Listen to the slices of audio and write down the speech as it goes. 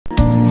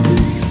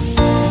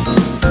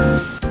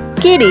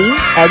City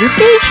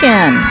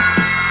Education.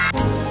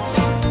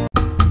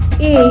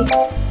 A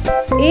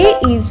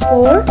is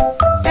for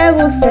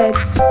avocet.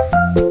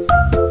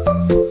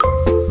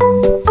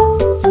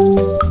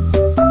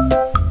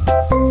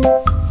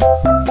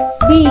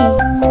 B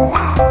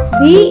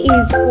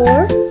is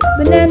for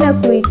banana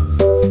quick.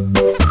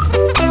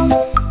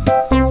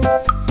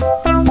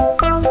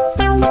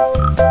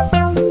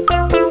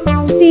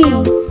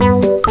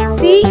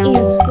 C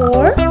is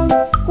for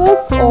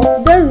cook of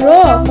the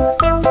rock.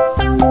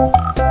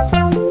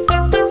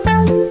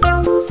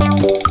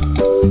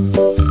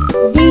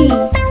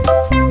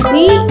 D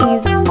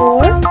is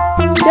for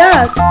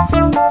duck.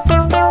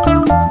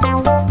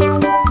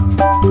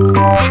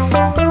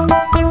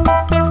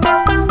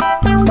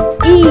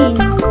 E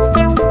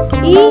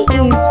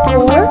is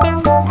for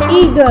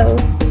eagle.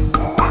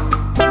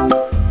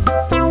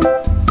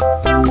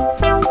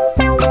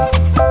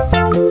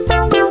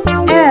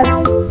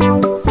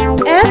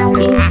 F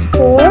is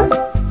for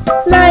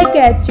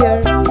flycatcher.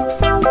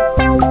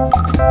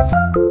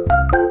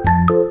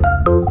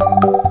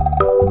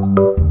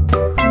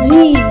 G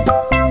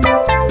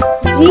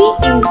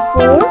is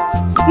for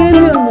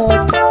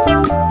guillemot.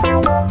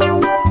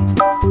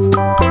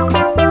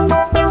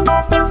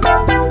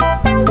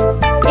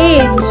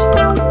 H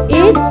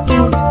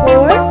is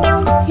for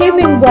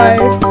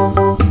hummingbird.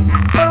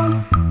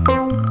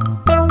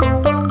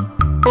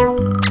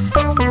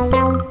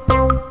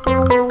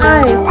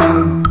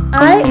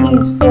 I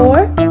is for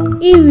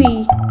ivy.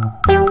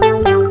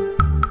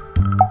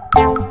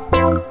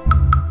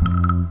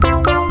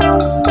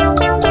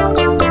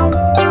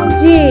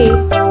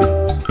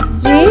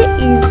 J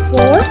is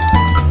for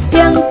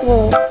junco.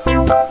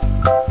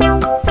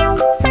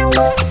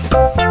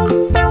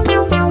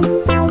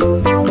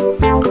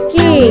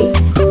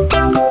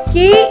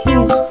 K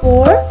is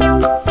for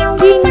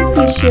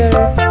kingfisher.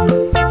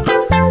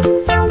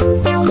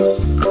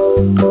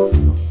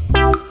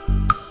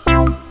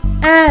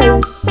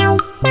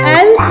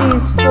 L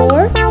is for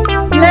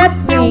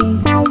lapwing.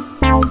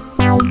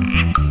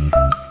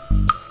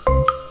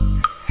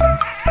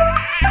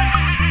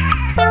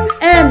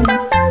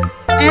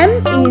 M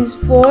is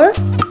for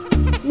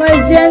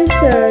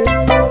merganser.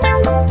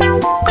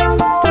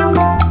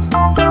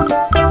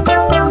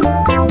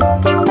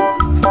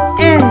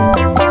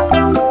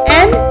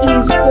 N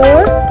is for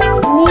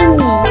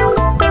Nini.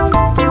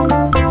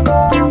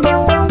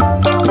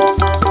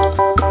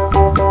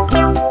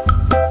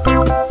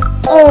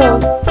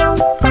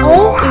 O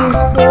is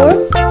for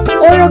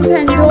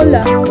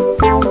Oropandola.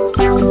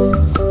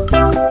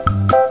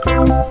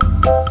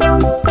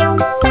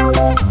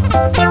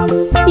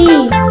 P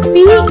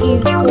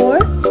is for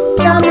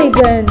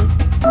ptarmigan.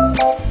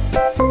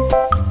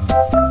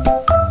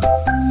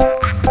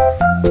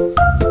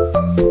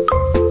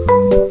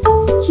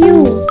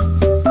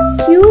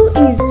 Q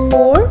is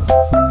for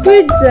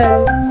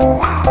quetzal.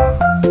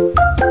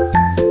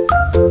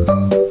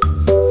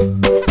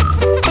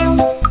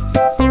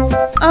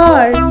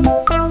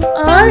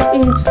 R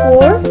is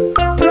for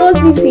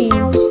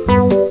rosy-finch.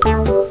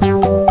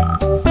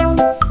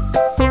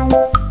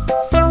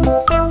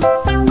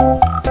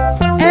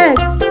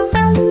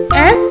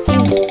 S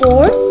is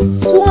for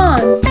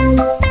swan.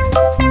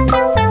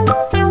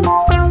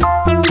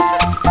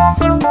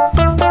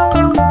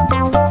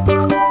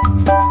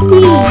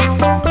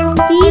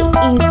 T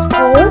is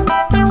for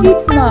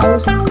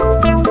titmouse.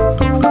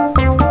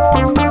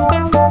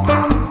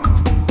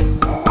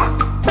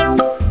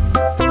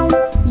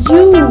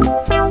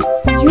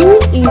 U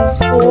is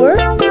for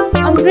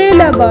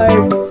umbrella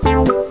bird.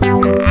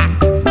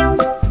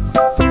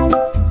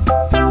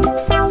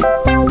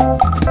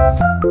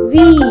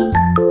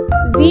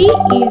 V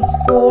is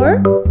for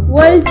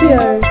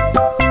vulture.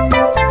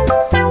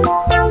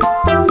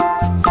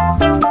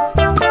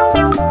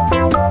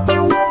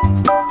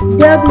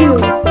 W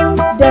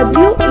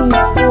is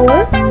for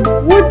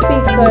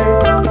woodpecker.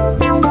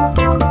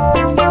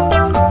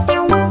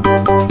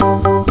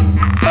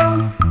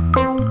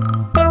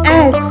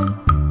 X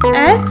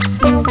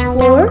is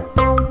for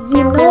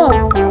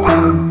xenops.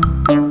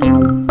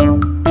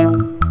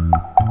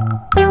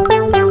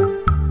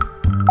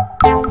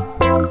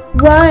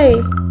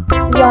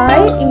 Y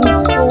is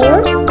for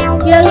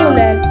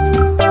yellowlegs.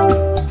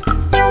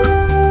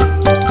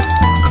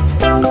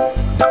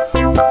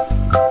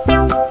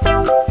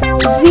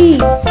 Z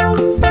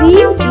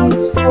is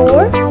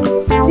for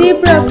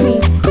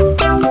zebrafish.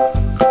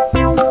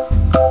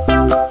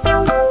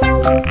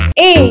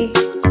 A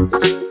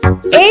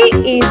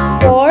is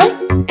for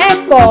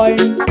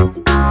acorn.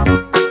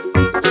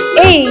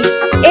 A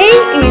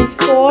is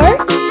for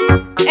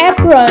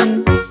apron.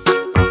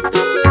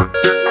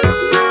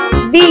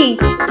 B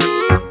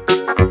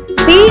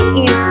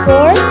is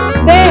for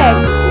bag.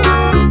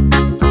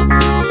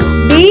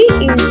 B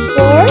is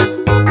for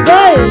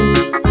bulb.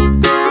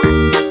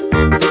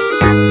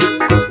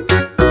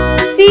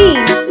 C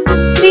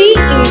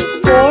is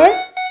for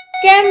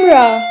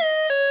camera.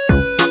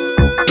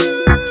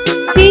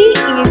 C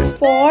is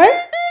for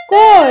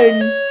corn.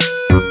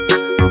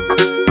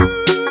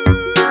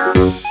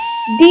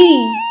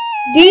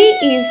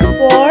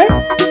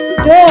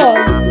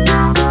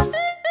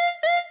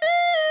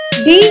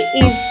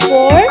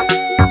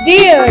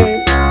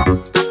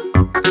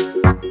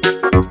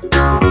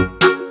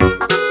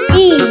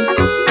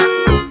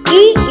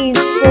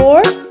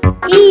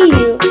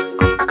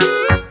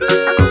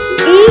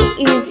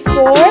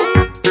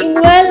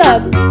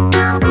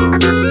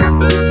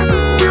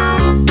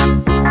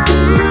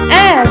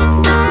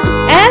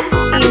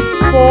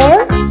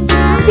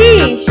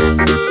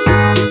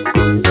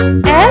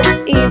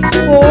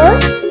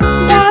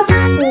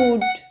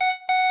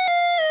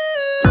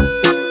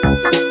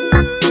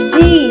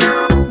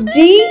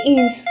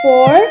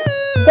 for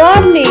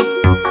garlic.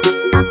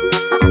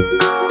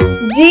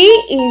 G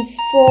is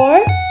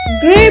for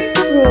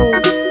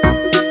grapefruit.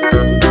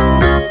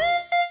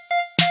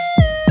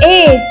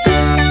 H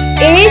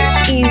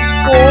is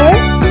for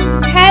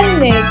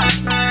helmet.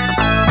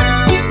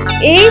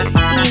 H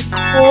is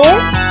for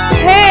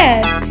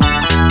hat.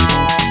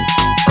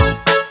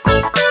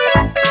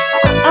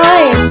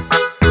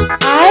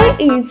 I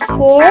is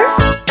for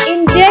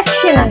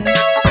injection.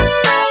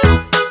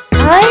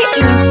 I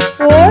is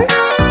for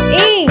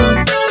ink.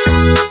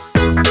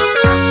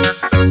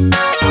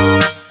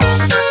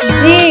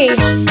 J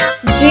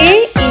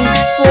is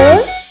for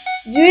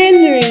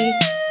jewelry.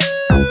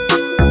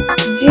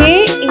 J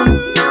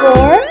is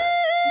for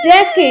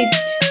jacket.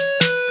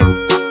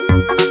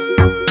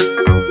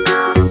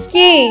 K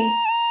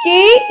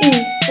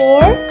is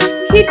for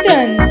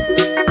kitten.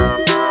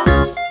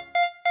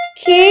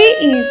 K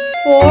is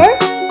for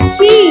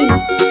key.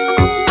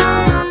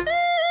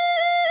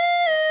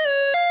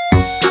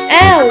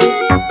 L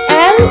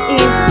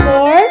is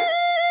for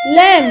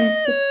lamp.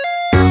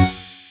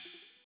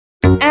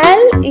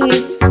 L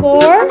is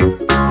for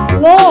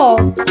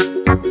lock.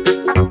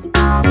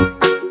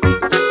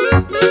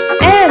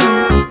 M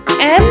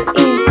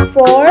is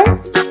for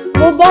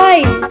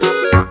mobile.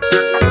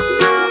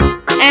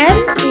 M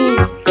is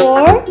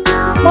for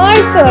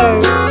marker.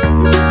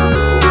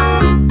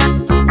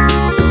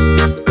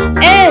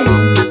 N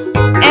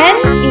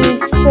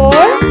is for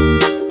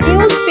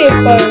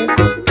newspaper.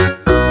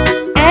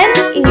 N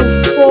is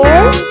for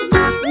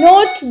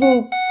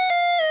notebook.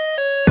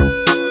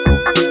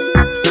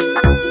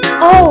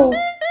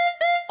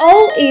 O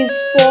is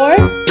for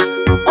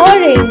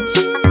orange.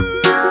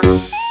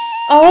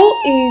 O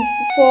is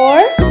for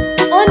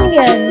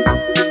onion.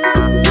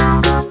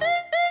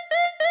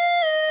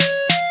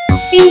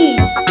 P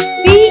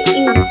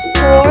is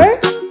for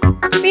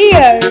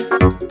pear.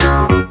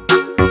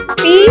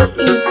 P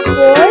is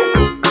for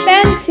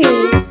pencil.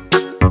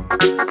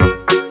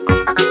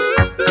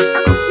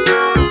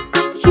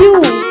 Q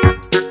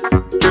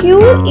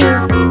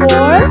is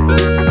for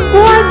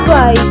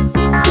quadrille.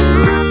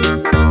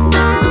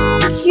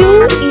 Q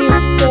is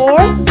for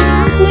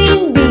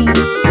queen bee.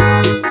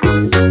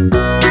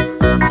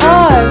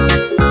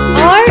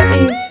 R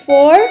is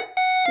for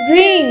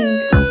ring.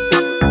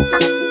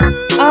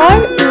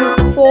 R is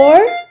for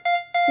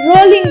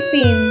rolling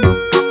pin.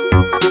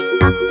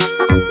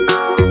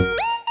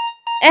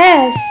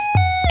 S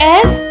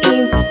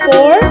is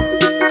for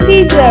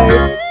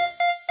scissors.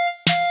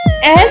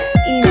 S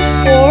is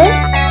for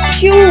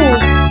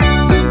shoes.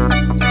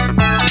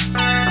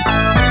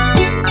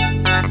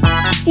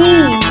 T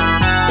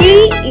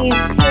is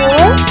for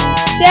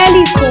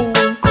telephone.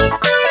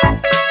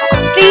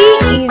 T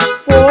is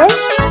for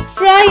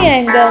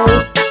triangle.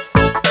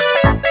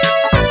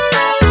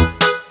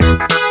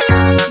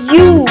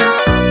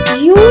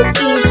 U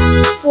is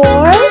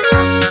for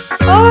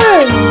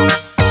arm.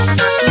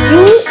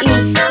 U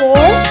is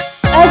for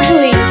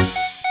ugly.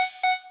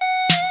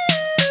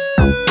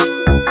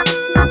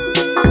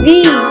 V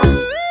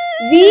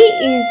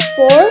is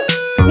for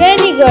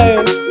vinegar.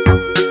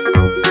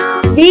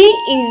 V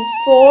is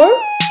for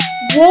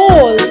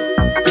wall.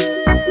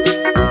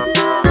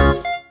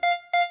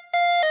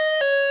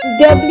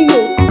 W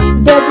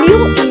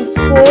is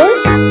for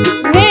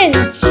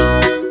wrench.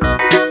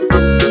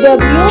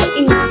 W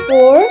is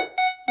for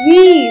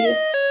wheel.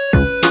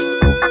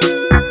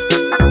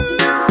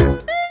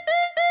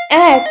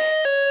 X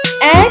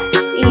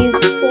is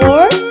for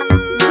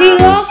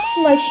Xerox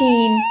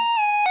machine.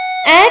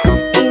 X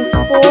is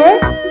for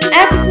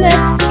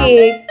Xmas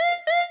cake.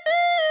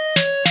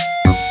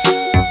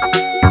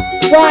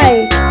 Y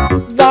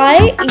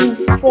is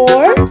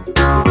for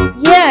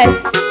yes.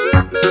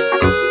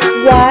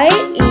 Y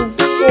is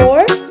for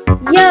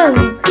young.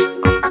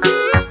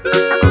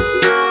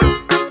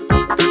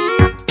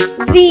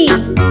 Z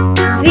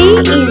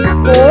is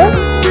for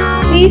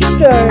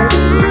sister.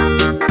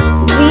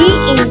 Z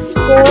is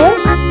for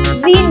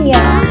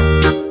Xenia.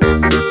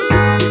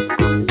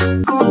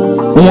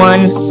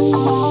 1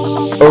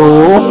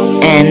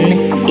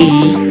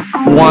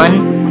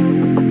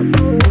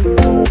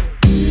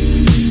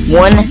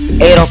 one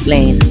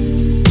aeroplane.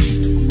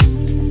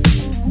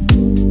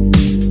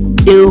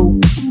 2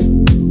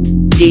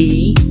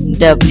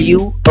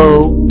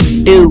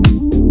 do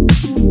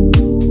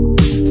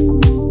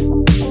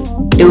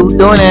 2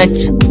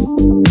 donuts.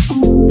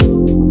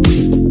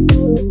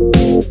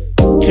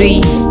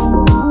 3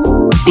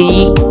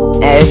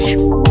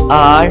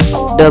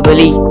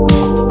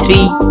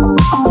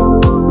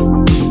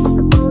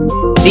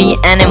 3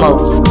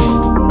 animals.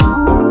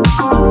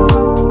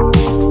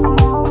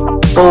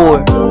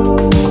 4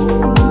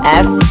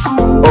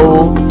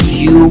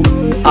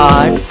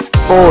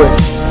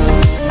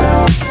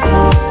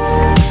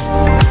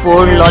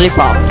 4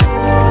 lollipops.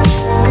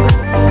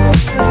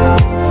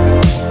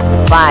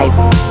 5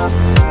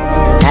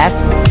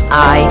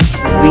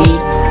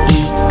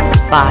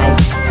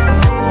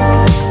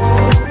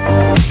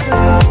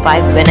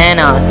 5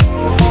 bananas.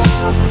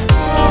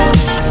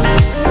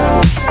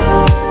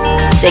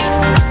 6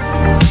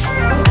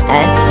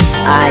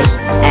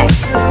 S-I-X.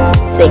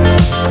 6.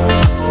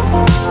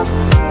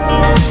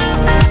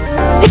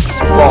 6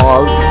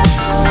 balls.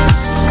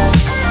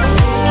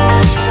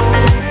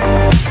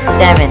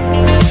 7.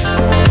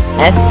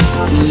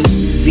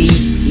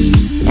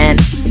 S-E-V-E-N.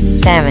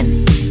 7.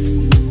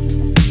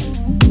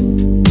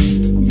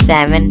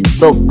 7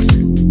 books.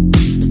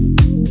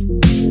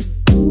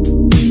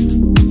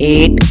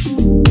 8.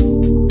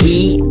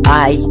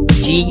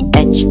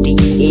 E-I-G-H-T.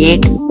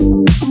 8.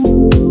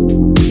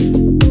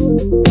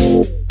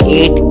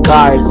 8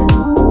 cars.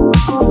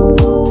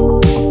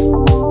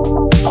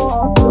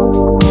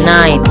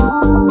 9.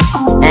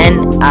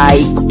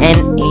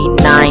 N-I-N-E.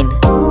 9.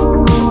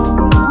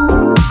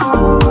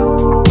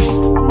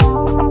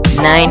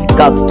 9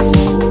 cups.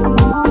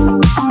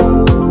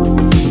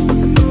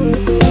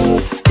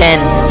 10.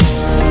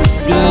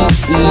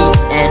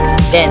 D-E-N.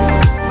 10.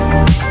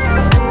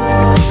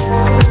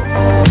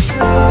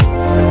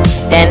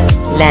 10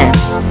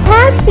 lamps.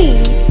 Happy.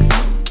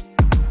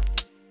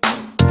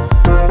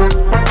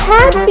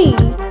 Happy.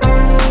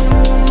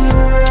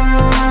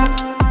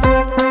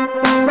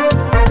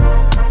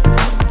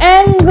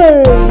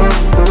 Angry.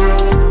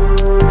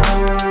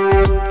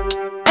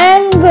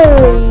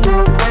 Angry.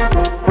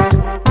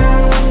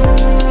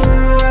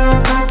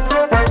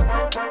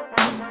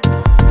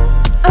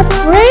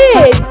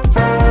 Afraid.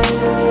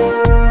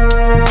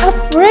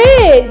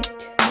 Afraid.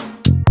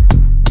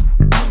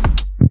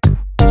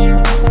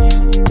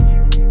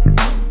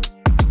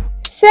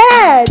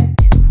 Sad.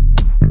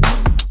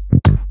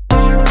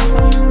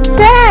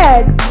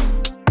 Sad.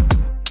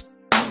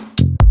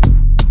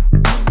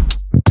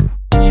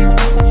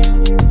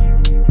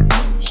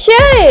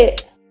 Shy.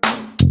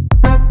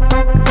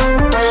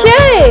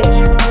 Shy.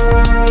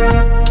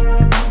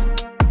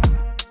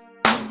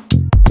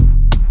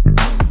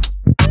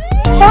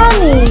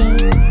 Funny.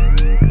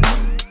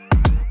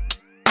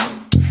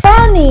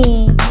 Funny.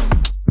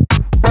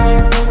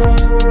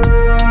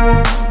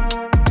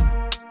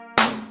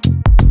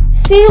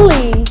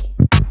 Silly.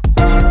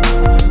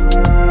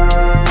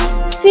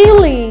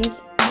 Silly.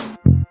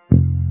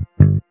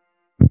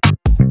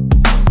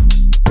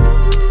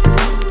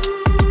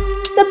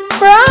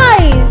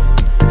 Surprised.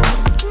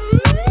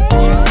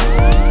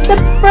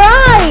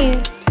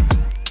 Surprised.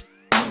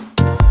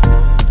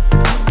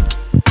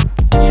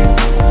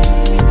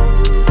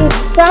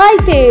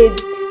 Excited.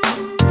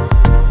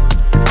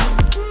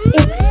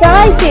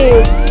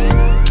 Excited.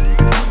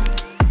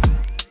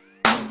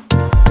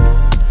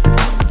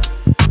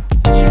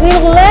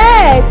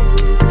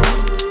 Relaxed.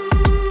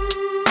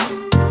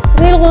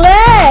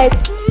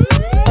 Relaxed.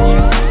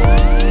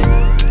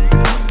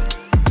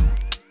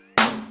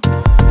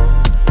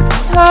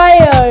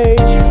 Tired.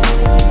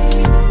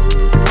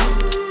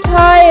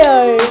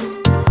 Tired.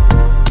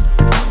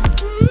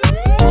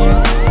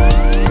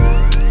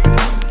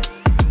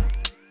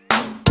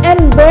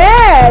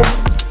 Embarrassed.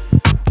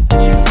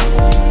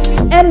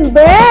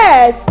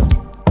 Embarrassed.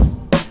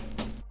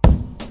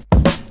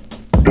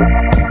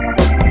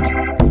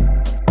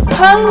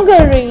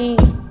 Hungry.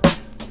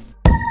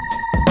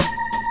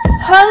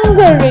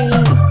 Hungry.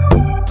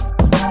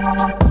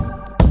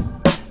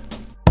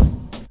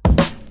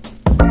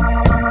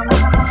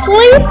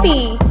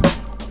 Sleepy.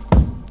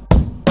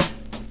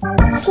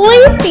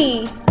 Sleepy.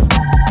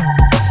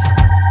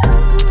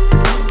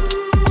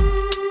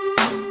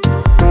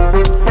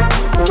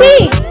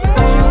 Sick.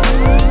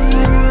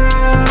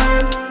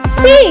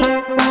 Sick.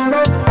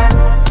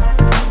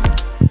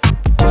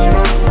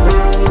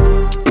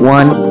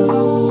 1,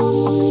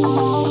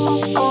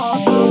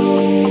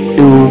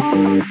 2,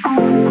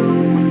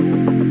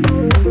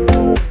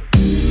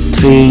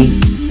 3,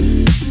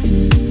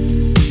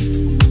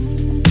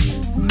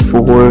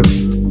 4,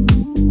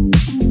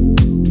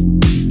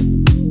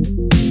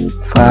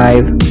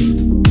 5,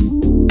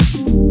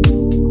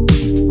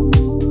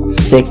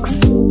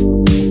 6,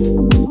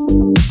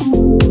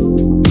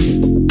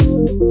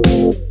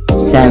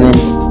 7,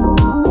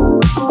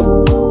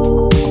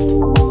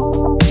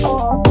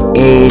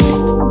 8,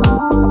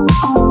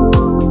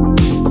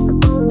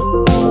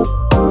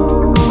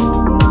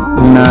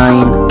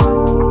 9,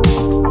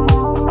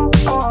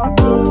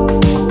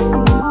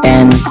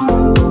 10,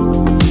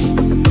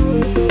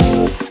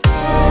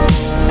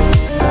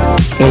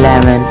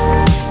 11,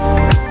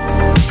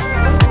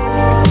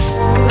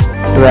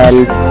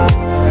 12,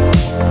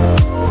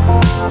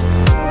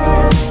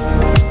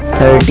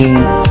 13,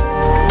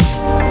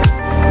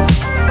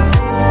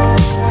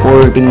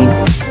 14,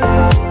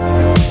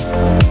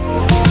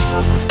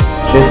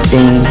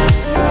 15,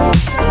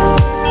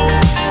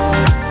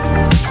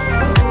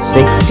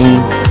 16,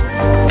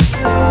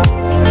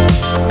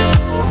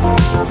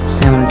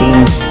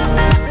 17,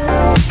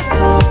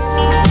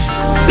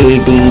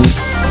 18,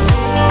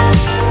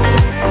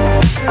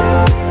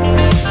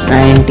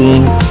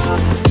 19,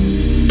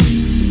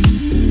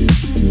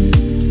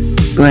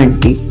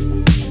 20.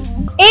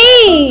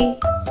 A.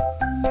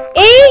 A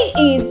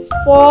is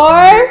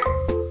for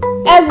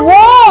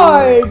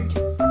award.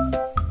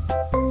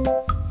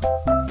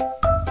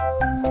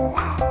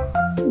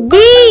 B.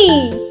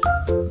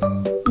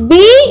 B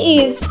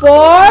is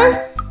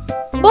for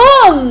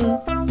boom.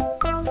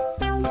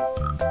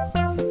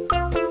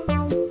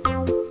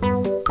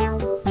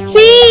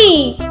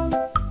 C.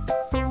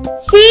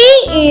 C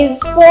is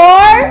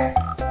for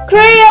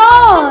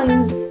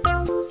crayons.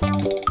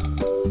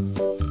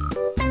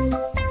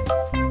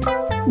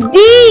 D.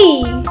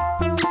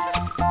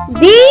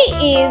 D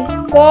is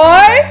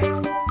for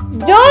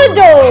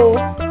dodo.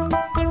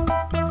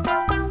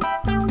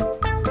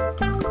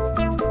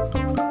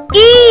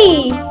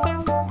 E.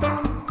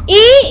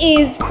 E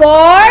is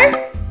for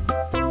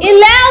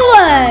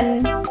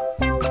 11.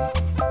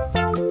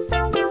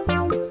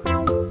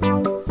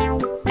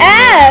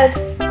 F.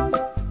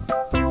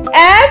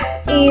 F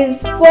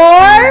is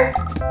for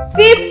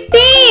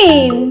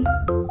 15.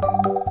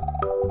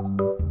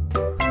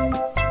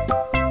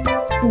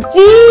 G.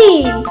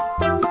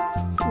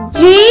 G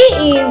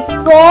is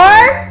for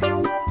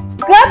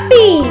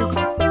guppy.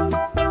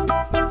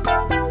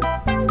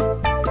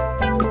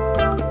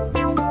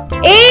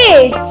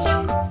 H.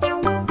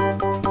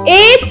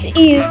 H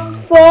is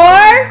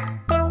for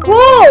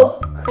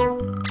hook.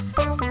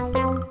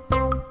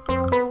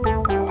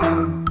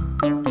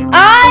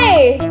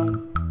 I.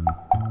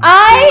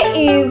 I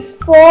is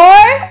for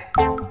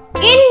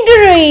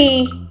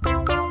injury.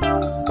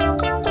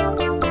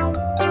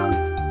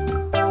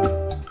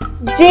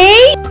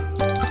 J.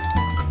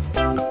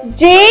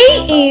 J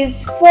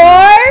is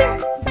for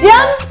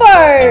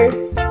jumper.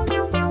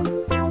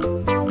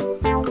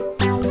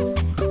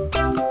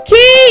 K.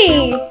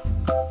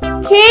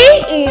 K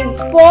is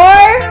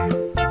for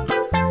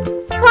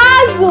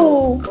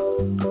kazoo.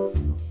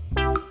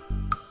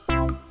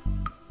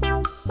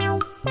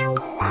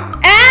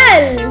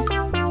 L.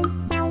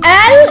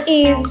 L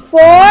is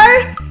for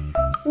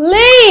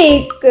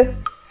lake.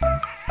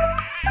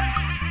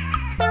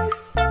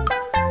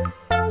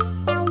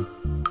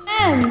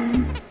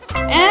 M.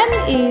 M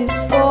is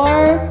for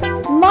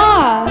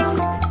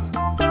mask.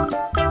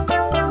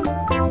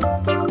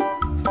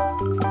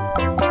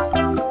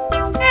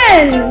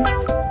 N.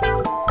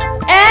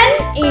 N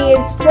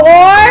is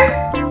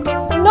for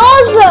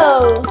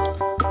nozzle.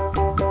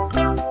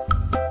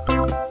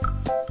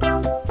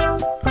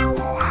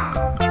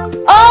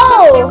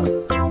 O.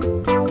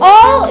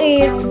 O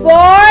is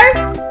for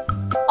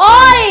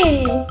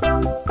oil.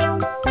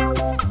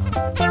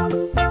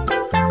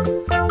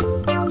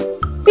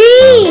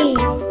 P.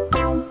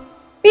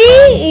 P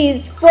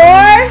is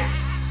for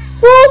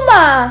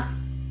puma.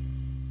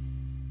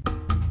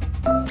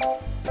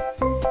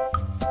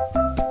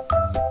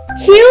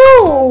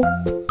 Q.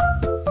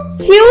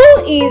 Q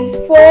is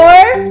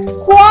for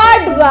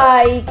quad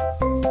bike.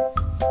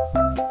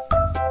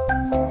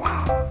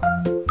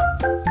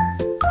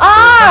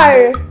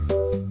 R.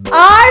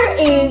 R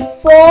is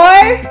for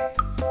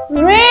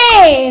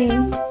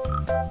rain.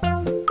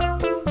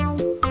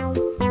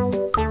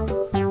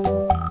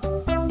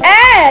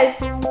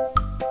 S.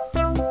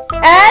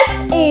 S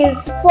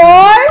is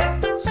for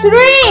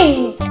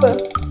shrimp.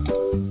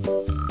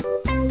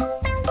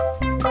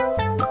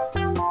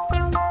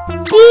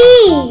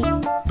 T.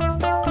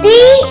 T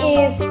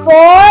is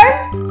for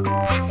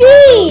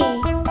tea.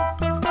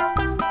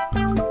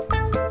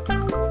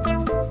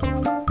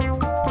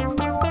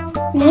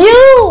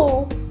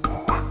 U.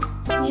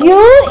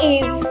 U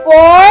is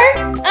for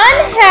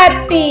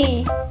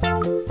unhappy.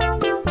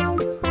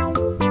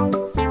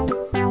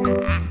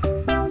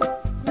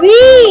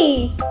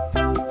 V.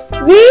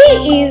 V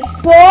is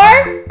for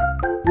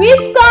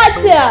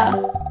viscota.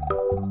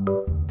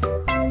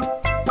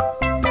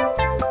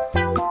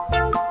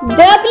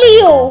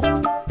 W.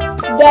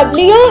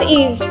 W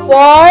is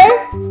for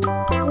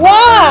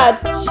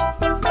watch.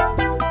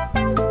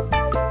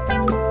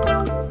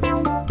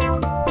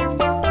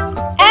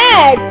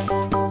 X.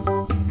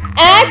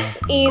 X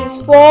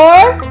is for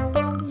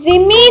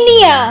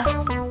Ximenia.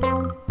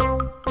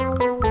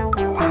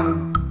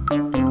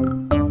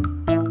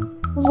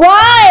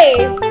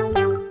 Y.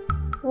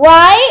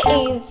 Y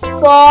is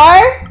for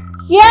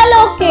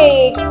yellow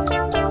cake.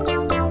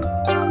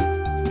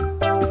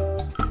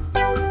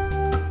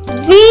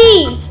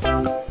 Z.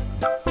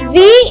 Z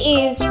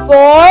is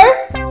for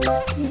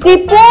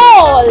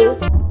zipple.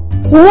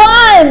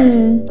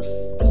 One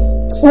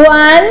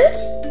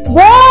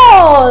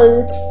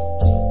ball.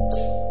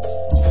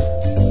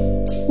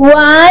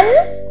 One,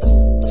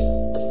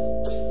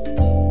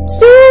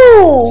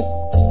 two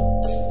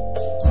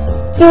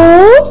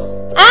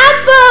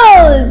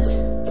apples.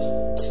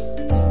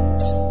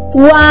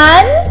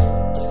 One,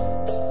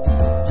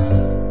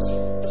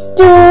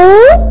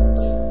 two,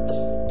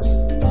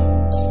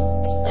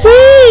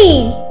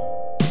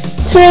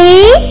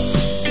 three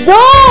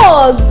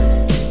dogs.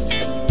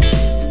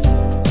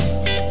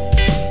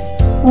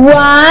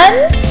 One,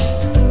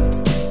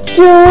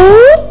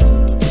 two,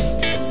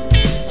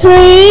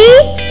 three,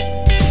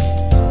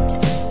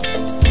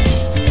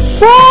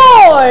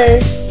 four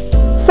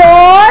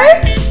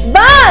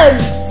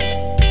bugs.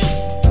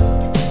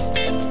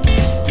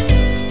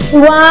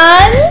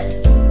 One,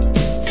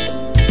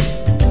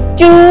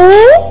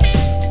 two,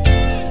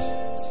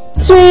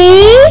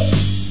 three,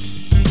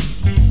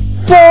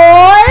 four.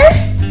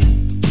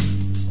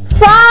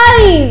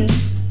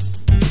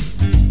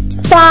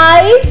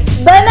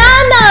 5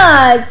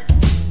 bananas.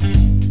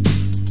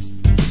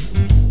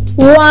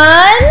 1,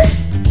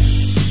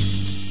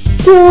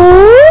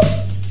 2,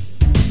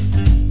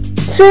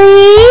 3,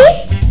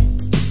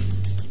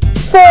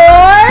 4,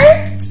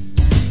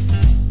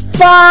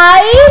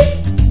 5,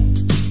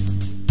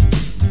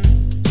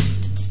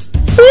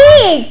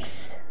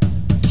 6.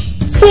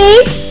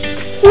 6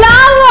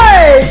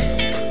 flowers.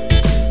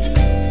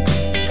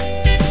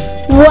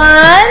 1,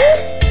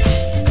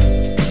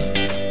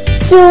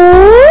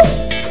 2,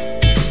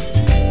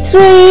 3,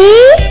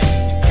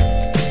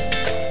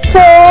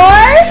 4,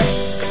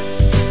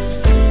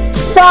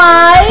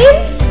 5,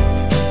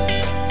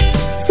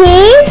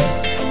 6,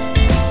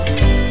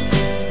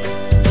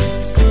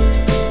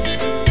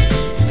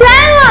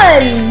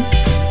 7.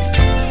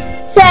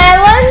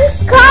 7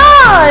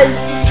 cars.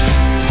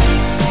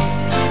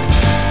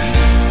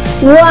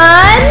 1,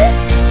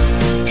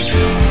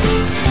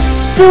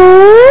 2,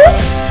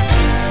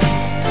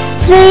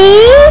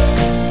 3,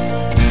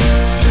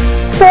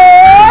 4,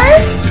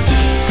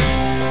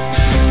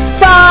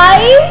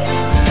 5,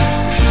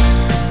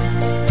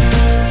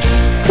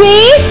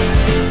 6,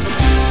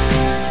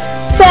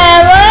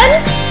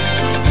 7,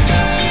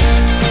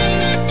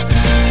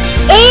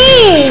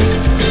 8.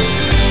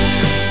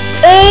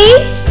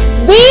 8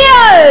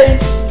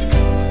 bears.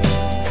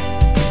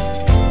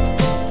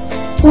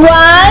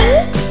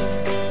 1,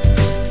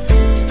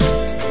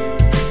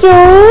 2,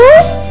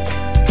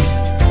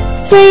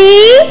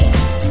 3,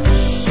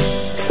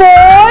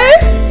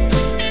 4,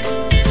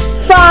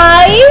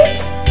 5,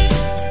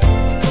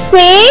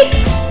 6,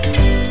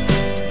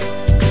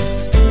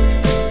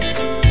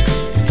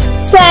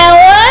 7,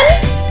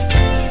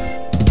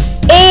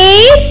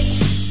 8,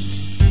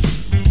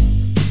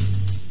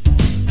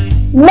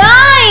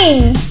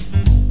 9.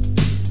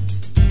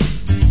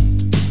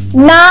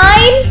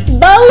 9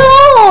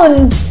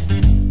 balloons.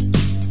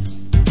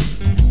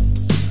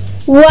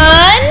 1,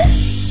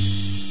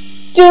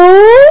 2,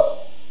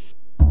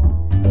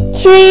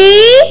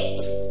 3,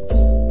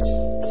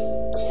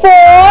 4,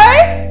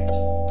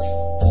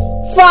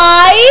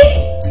 5,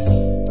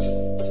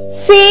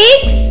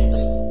 6,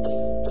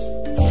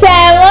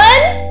 7,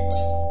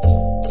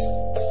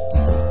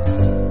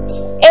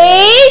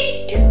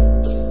 8,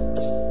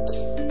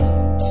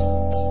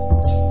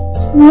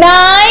 9,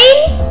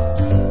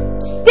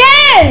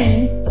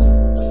 10.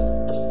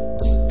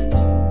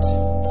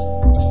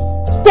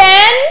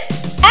 10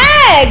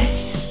 eggs.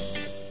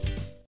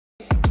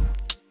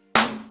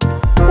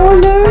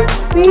 Polar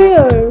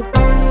bear.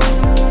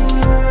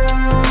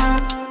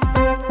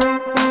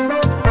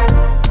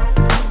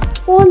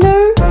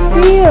 Polar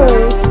bear.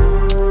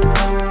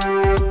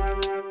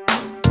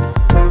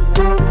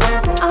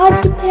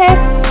 Arctic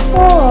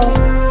fox.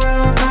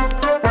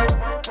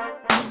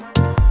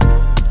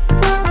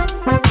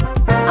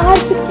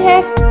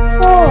 Arctic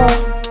fox.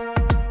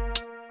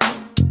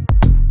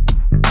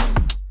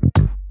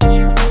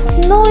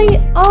 Snowy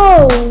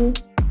owl.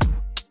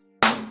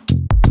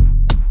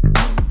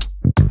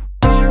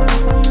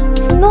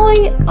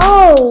 Snowy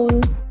owl.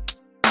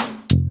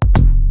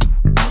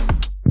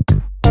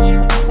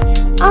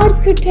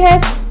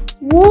 Arctic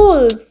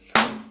wolf.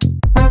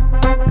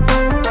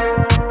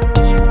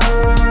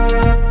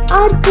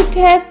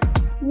 Arctic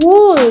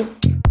wolf.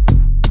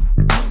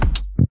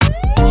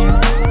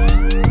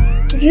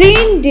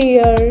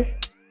 Reindeer.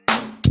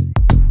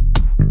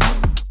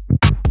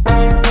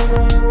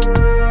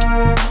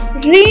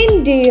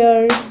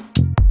 Reindeer.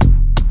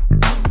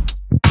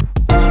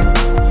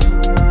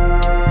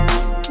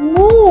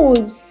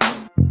 Moose.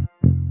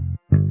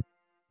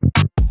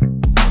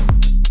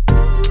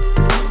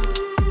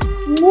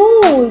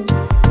 Moose.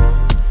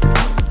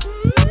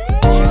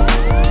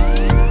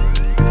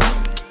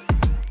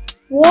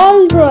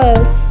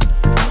 Walrus.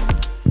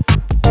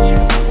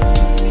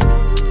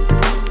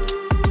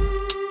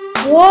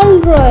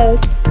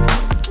 Walrus.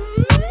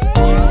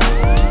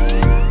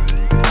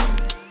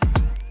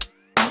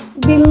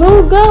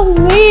 Beluga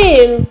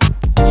whale.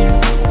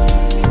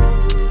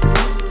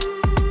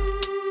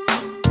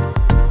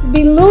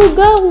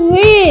 Beluga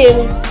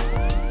whale.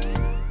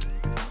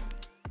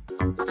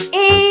 A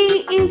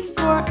is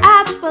for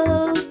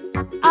apple.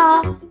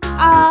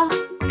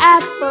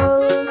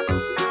 Apple.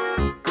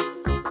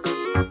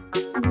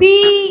 B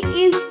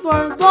is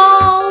for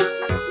ball.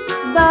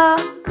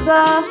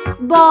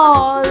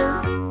 Ball.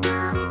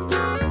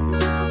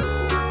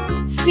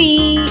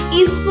 C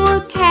is for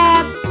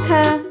cap.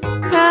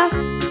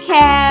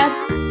 Cap.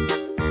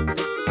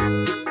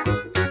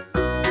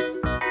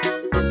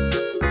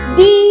 D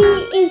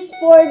is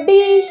for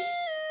dish.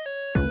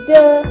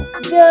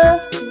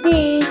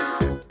 Dish.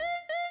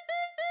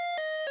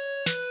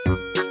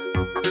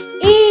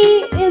 E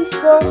is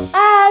for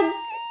egg.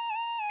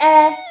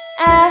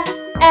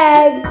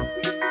 Egg.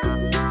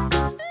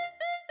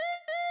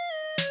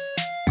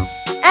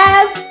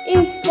 F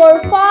is for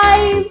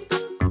 5.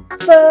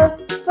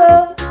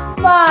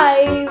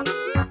 5.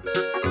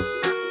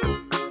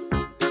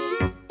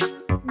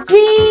 G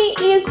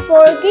is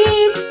for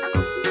give.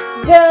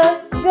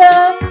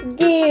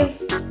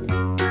 Gift.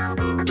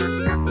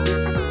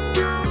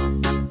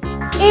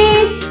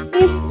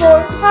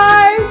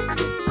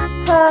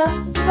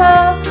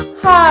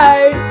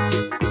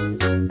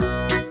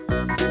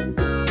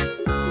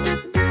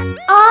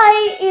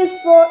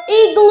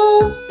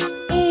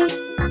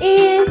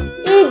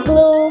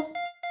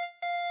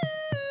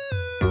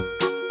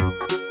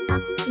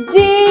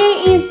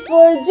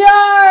 for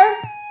jar.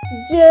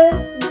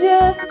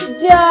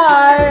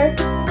 Jar.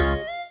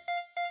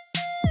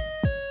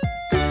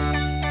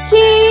 K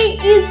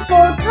is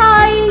for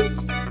kite.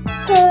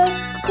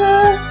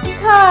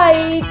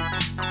 Kite.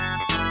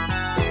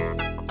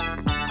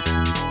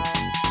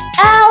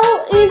 L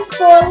is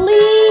for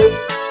leaf.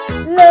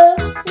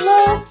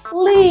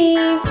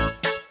 Leaf.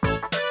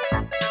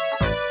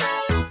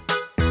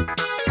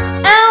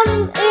 M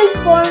is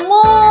for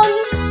moon.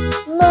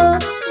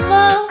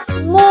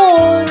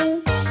 Moon.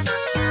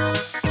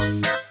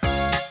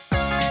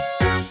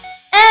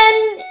 N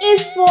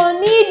is for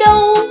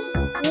needle.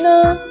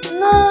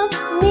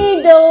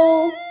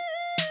 Needle.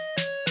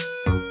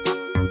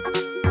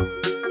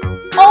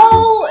 O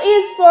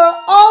is for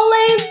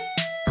olive.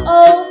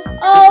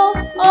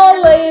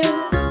 Olive.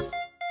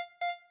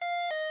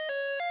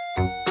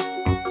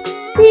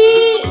 P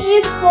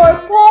is for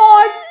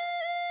pot.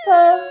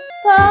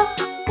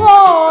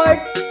 Pot.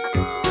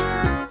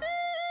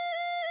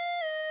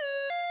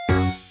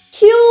 Q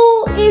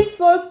is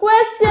for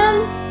question.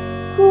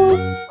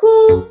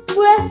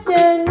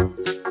 Question.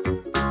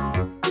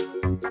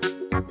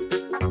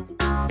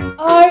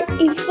 R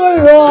is for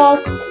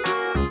rock.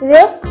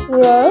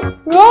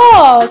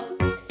 Rock.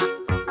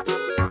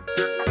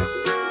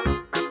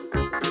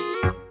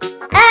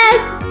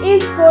 S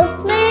is for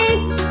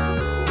snake.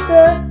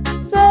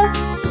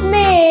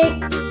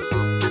 Snake.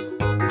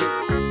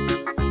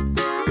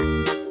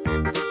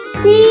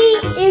 T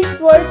is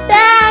for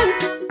tag.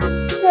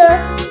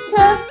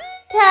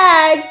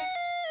 Tag.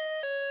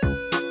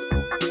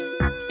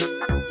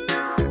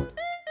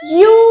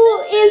 U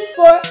is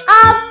for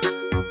up.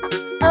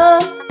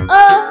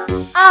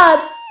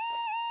 Up.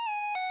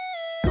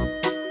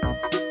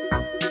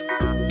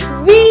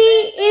 V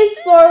is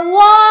for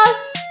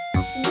wasp.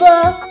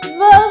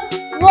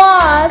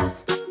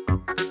 Wasp.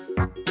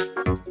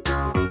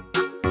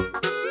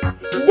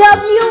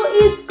 W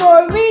is for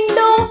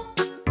window.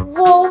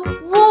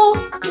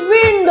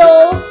 Window.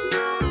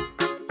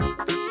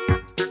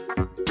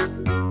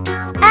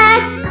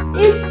 X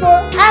is for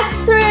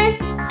X-ray.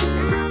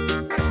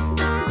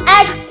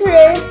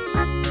 X-ray.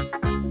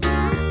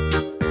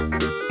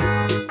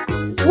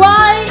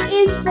 Y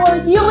is for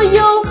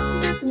yo-yo.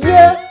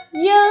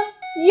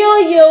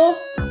 Yo-yo.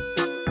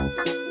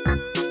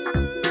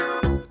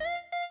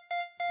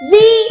 Z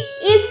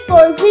is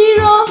for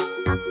zero.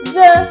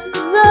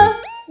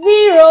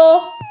 Zero.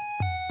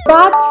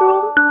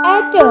 Bathroom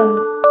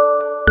items.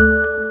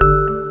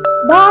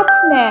 Bath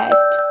net.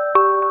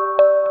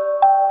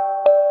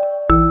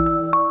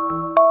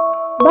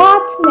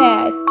 Bath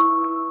net.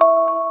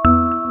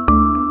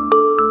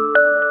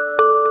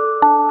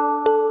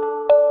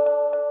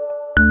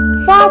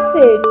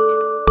 Faucet.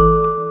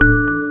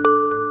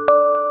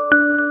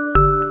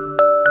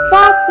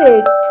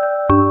 Faucet.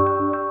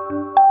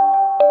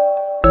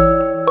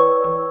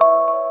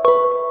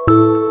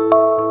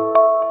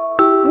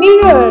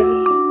 Mirror.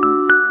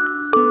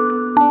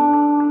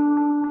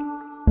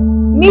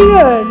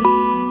 Mirror.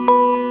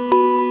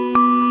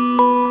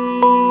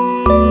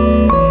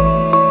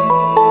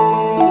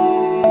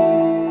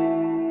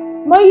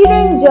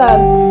 Measuring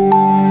jug.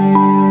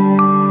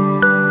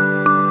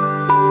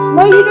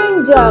 Measuring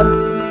jug.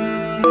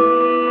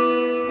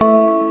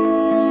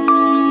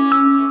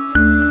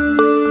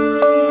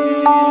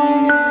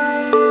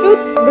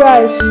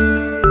 Toothbrush.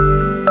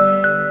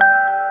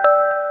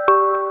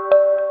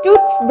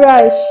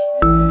 Toothbrush.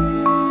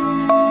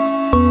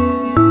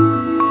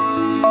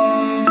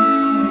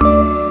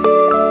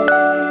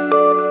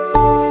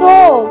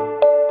 Soap.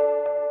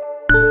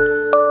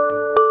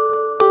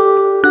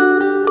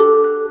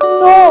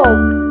 Soap.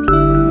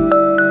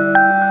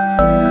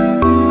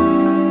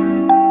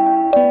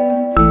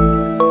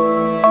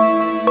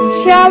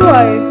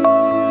 Shower.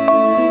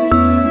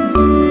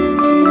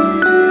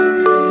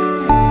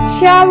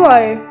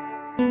 Shower.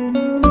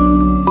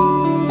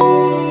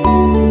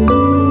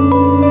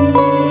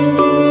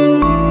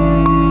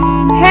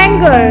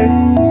 Hanger.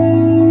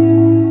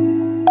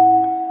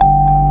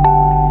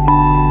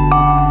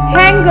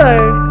 Hanger.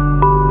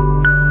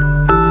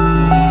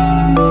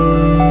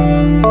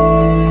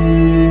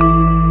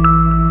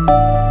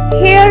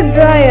 Hair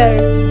dryer.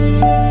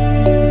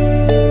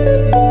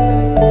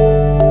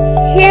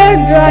 Hair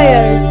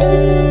dryer.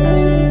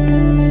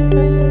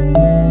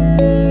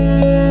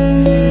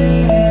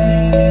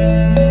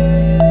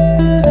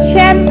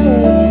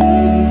 Shampoo.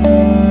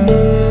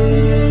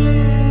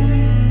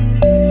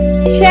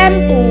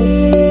 Shampoo.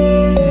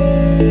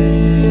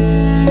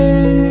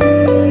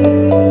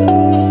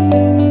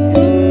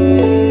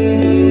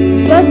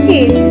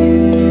 Bucket.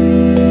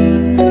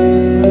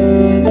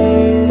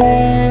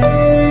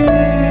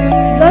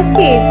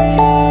 Bucket.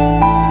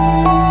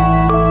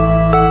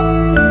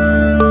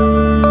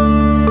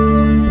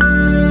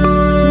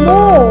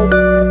 Mop.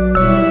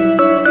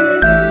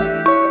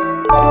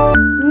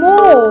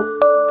 Mop.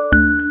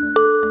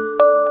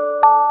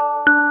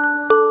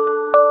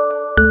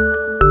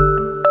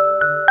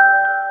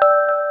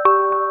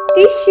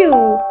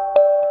 Tissue.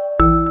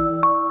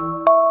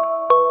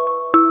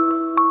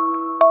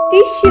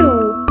 Tissue.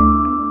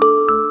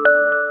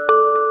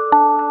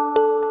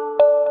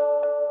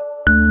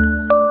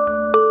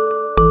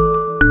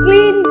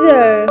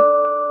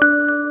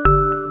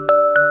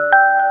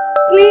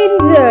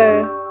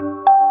 cleanser,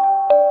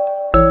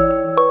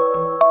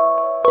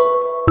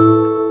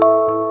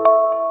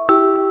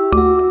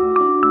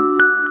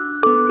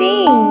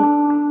 sing,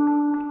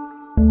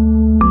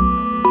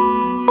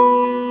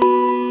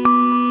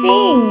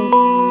 sing,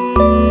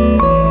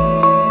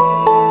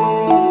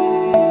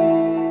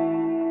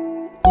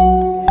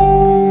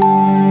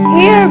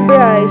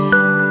 hairbrush,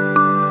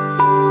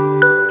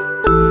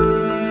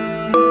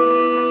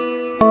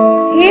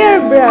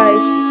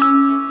 hairbrush,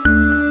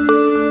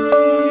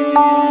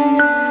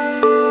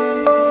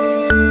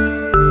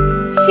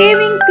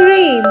 shaving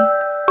cream,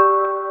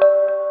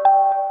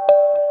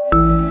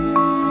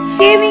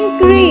 shaving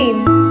cream,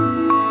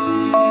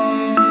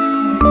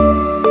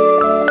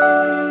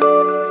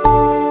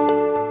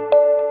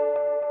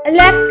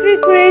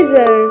 electric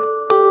razor,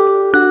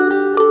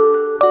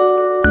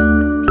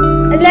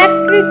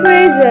 electric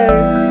razor,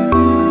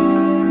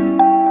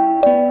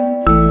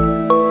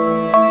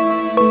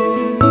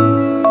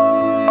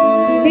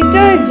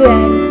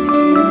 detergent,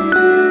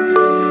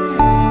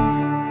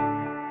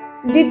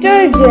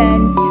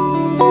 detergent,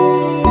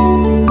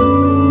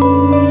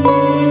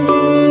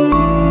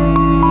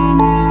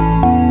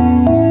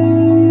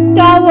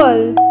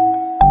 towel,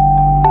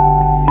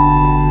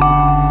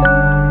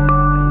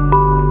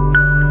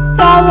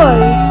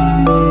 towel,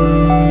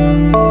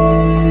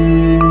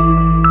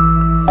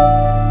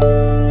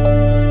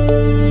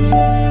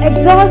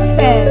 exhaust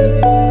fan,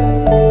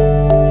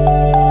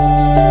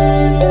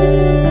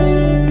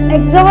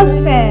 exhaust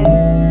fan,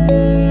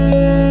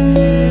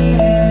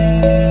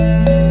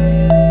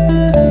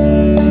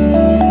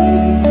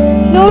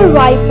 floor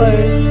wiper,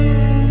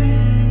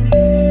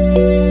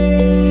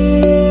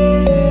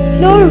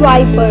 floor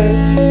wiper,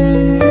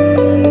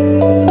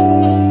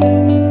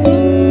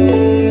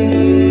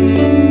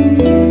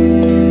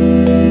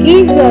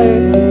 geyser,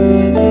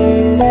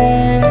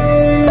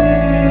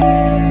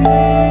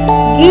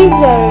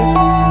 geyser,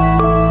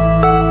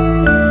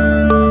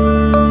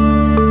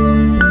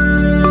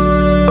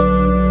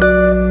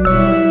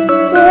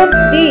 soap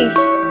dish,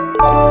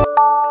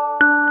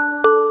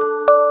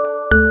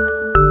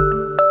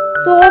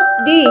 soap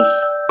dish,